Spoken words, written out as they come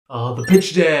The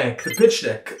pitch deck, the pitch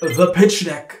deck, the pitch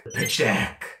deck, the pitch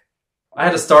deck. I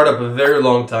had a startup a very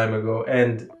long time ago,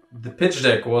 and the pitch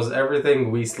deck was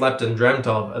everything we slept and dreamt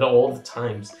of at all the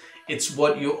times. It's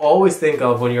what you always think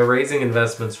of when you're raising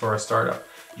investments for a startup.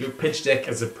 Your pitch deck,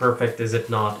 is it perfect? Is it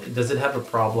not? Does it have a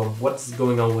problem? What's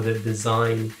going on with the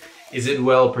design? Is it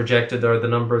well projected? Are the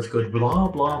numbers good? Blah,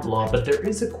 blah, blah. But there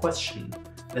is a question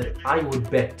that I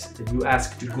would bet that you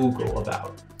ask to Google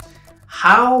about.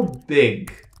 How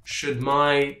big should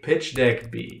my pitch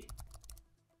deck be?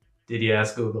 Did you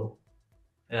ask Google?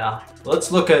 Yeah.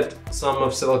 Let's look at some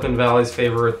of Silicon Valley's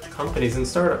favorite companies and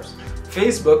startups.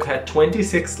 Facebook had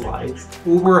 26 slides,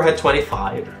 Uber had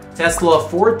 25, Tesla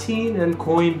 14, and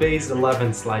Coinbase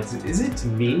 11 slides. Is it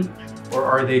me, or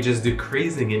are they just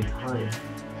decreasing in time?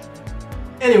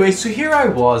 Anyway, so here I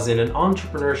was in an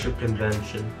entrepreneurship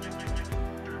convention.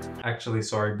 Actually,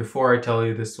 sorry, before I tell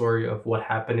you the story of what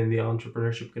happened in the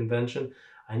entrepreneurship convention,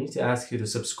 I need to ask you to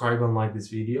subscribe and like this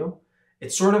video.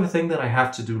 It's sort of a thing that I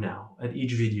have to do now at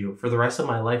each video. For the rest of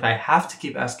my life, I have to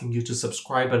keep asking you to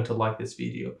subscribe and to like this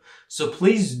video. So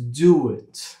please do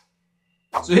it.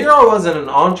 So here I was in an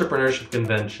entrepreneurship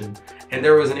convention, and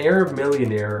there was an Arab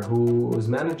millionaire who was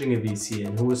managing a VC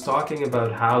and who was talking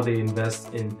about how they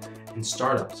invest in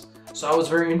startups. So I was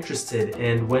very interested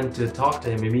and went to talk to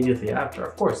him immediately after.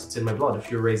 Of course, it's in my blood. If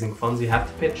you're raising funds, you have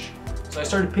to pitch. So I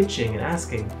started pitching and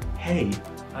asking, hey,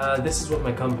 this is what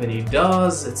my company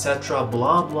does, etc.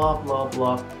 Blah, blah, blah,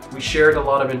 blah. We shared a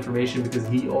lot of information because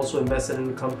he also invested in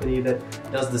a company that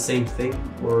does the same thing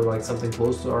or like something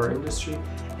close to our industry.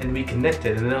 And we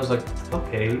connected. And then I was like,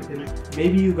 okay,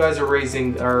 maybe you guys are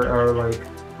are like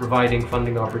providing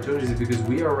funding opportunities because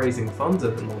we are raising funds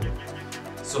at the moment.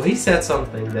 So he said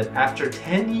something that after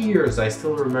 10 years, I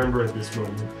still remember at this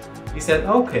moment. He said,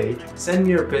 okay, send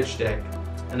me your pitch deck.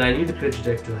 And I need a pitch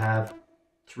deck to have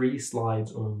 3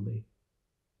 slides only.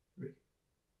 3.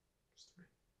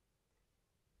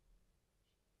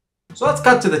 So let's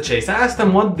cut to the chase. I asked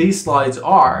him what these slides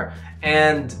are,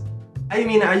 and I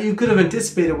mean, you could have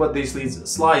anticipated what these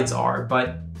slides are,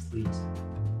 but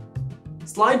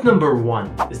slide number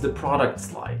 1 is the product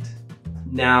slide.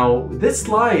 Now, this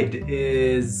slide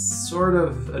is sort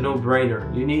of a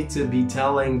no-brainer. You need to be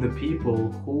telling the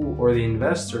people or the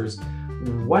investors,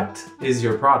 what is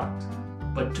your product?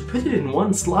 But to put it in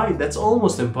one slide, that's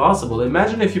almost impossible.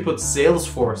 Imagine if you put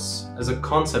Salesforce as a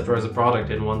concept or as a product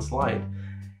in one slide.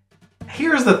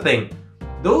 Here's the thing.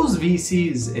 Those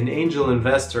VCs and angel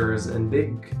investors and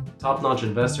big top-notch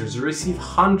investors receive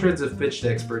hundreds of pitch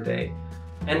decks per day.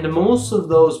 And most of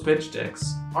those pitch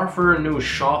decks are for a new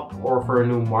shop or for a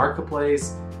new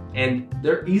marketplace, and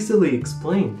they're easily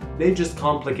explained. They just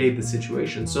complicate the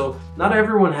situation. So not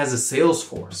everyone has a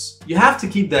Salesforce. You have to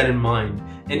keep that in mind.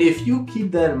 And if you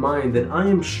keep that in mind, then I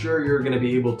am sure you're going to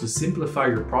be able to simplify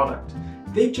your product.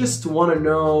 They just want to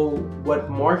know what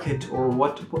market or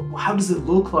how does it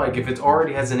look like if it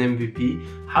already has an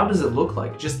MVP? How does it look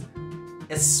like? Just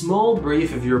a small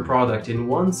brief of your product in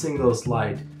one single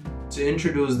slide to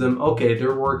introduce them. Okay,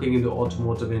 they're working in the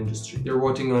automotive industry. They're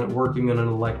working on an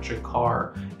electric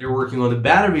car. They're working on the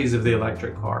batteries of the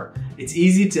electric car. It's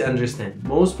easy to understand.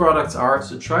 Most products are,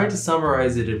 so try to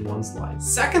summarize it in one slide.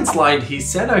 Second slide he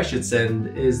said I should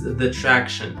send is the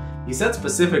traction. He said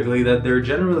specifically that they're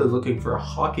generally looking for a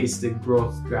hockey stick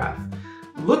growth graph.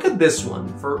 Look at this one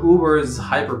for Uber's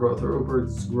hypergrowth or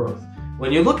Uber's growth.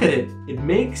 When you look at it, it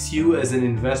makes you as an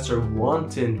investor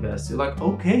want to invest. You're like,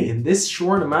 okay, in this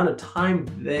short amount of time,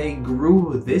 they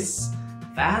grew this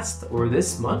fast or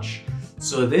this much.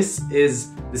 So this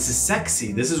is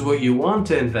sexy. This is what you want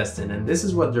to invest in, and this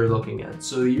is what they're looking at.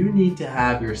 So you need to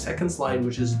have your second slide,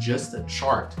 which is just a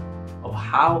chart of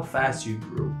how fast you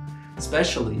grew.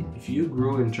 Especially if you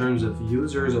grew in terms of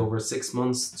users over 6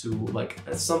 months to like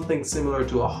something similar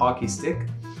to a hockey stick.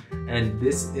 And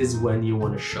this is when you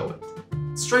want to show it.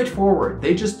 Straightforward.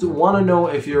 They just want to know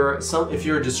if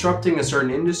you're disrupting a certain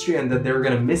industry and that they're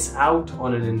going to miss out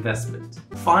on an investment.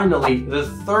 Finally, the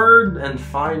third and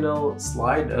final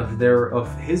slide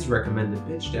of his recommended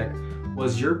pitch deck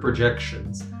was your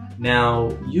projections.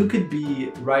 Now, you could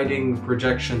be writing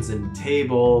projections in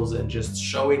tables and just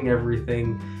showing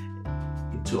everything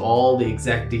to all the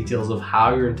exact details of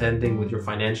how you're intending with your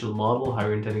financial model, how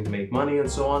you're intending to make money and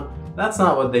so on. That's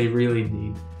not what they really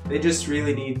need. They just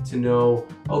really need to know,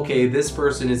 okay, this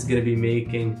person is going to be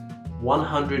making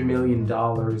 $100 million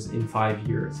in 5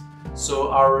 years. So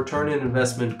our return on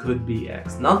investment could be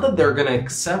X. Not that they're going to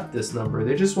accept this number,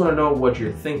 they just want to know what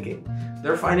you're thinking.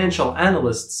 Their financial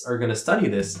analysts are going to study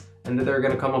this and that they're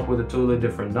going to come up with a totally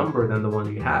different number than the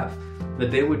one you have. But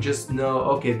they would just know,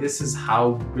 okay, this is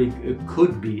how big it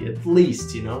could be, at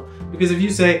least, you know? Because if you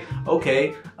say,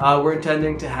 okay, we're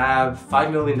intending to have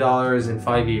 $5 million in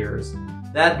 5 years,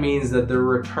 that means that the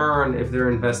return, if they're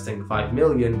investing $5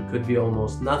 million, could be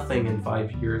almost nothing in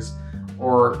 5 years,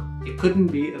 or it couldn't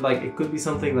be, like, it could be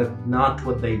something that's not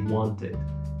what they wanted.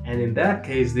 And in that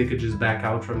case, they could just back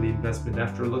out from the investment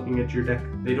after looking at your deck.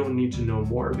 They don't need to know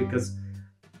more because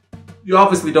you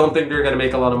obviously don't think they're going to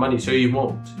make a lot of money, so you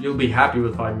won't. You'll be happy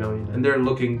with 5 million, and they're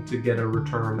looking to get a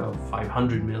return of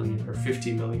 500 million or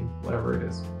 50 million, whatever it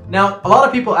is. Now, a lot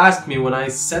of people ask me when I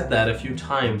said that a few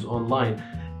times online,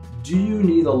 do you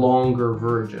need a longer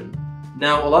version?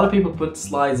 Now, a lot of people put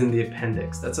slides in the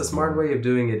appendix. That's a smart way of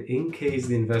doing it in case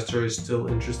the investor is still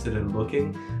interested in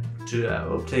looking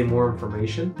to obtain more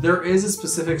information. There is a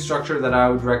specific structure that I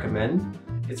would recommend.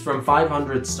 It's from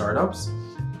 500 startups.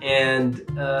 And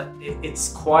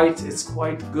it's quite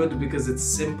good because it's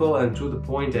simple and to the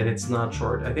point, and it's not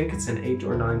short. I think it's an 8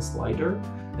 or 9 slider,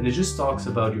 and it just talks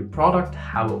about your product,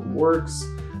 how it works,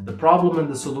 the problem and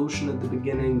the solution at the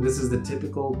beginning. This is the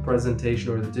typical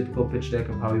presentation or the typical pitch deck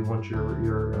of how you want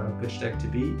your pitch deck to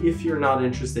be. If you're not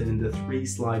interested in the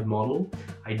 3-slide model,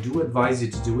 I do advise you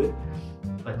to do it.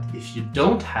 But if you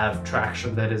don't have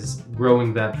traction that is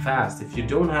growing that fast, if you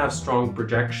don't have strong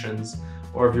projections,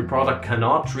 or if your product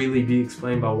cannot really be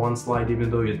explained by 1 slide even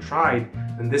though you tried,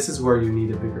 then this is where you need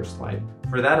a bigger slide.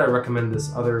 For that, I recommend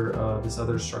this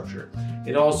other structure.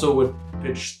 It also would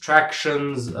pitch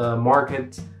tractions,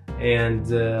 market, and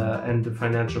the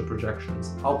financial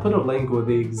projections. I'll put a link with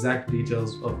the exact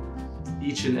details of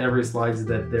each and every slides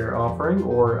that they're offering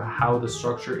or how the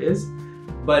structure is.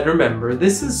 But remember,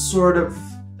 this is sort of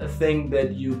a thing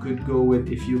that you could go with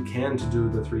if you can to do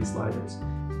the 3 sliders.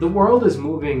 The world is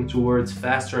moving towards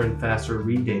faster and faster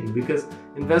reading because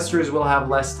investors will have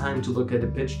less time to look at a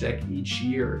pitch deck each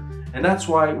year. And that's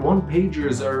why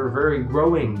one-pagers are very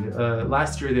growing.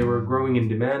 Last year they were growing in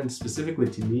demand, specifically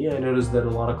to me. I noticed that a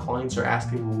lot of clients are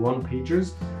asking for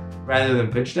one-pagers rather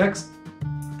than pitch decks.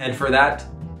 And for that,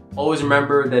 always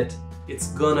remember that it's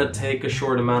gonna take a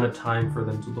short amount of time for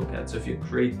them to look at. So if you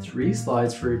create 3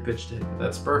 slides for your pitch deck,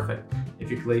 that's perfect. If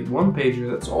you create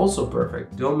 1-pager, that's also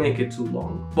perfect. Don't make it too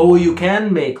long. But what you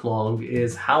can make long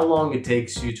is how long it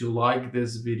takes you to like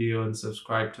this video and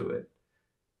subscribe to it.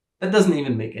 That doesn't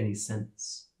even make any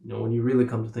sense. You know, when you really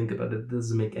come to think about it, it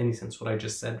doesn't make any sense what I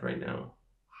just said right now.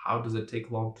 How does it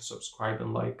take long to subscribe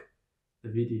and like the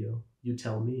video? You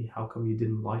tell me, how come you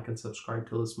didn't like and subscribe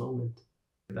till this moment?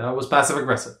 That was passive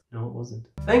aggressive. No, it wasn't.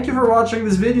 Thank you for watching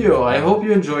this video. I hope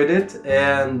you enjoyed it,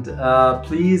 and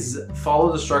please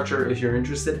follow the structure if you're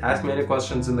interested. Ask me any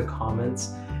questions in the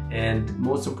comments, and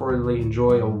most importantly,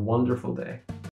 enjoy a wonderful day.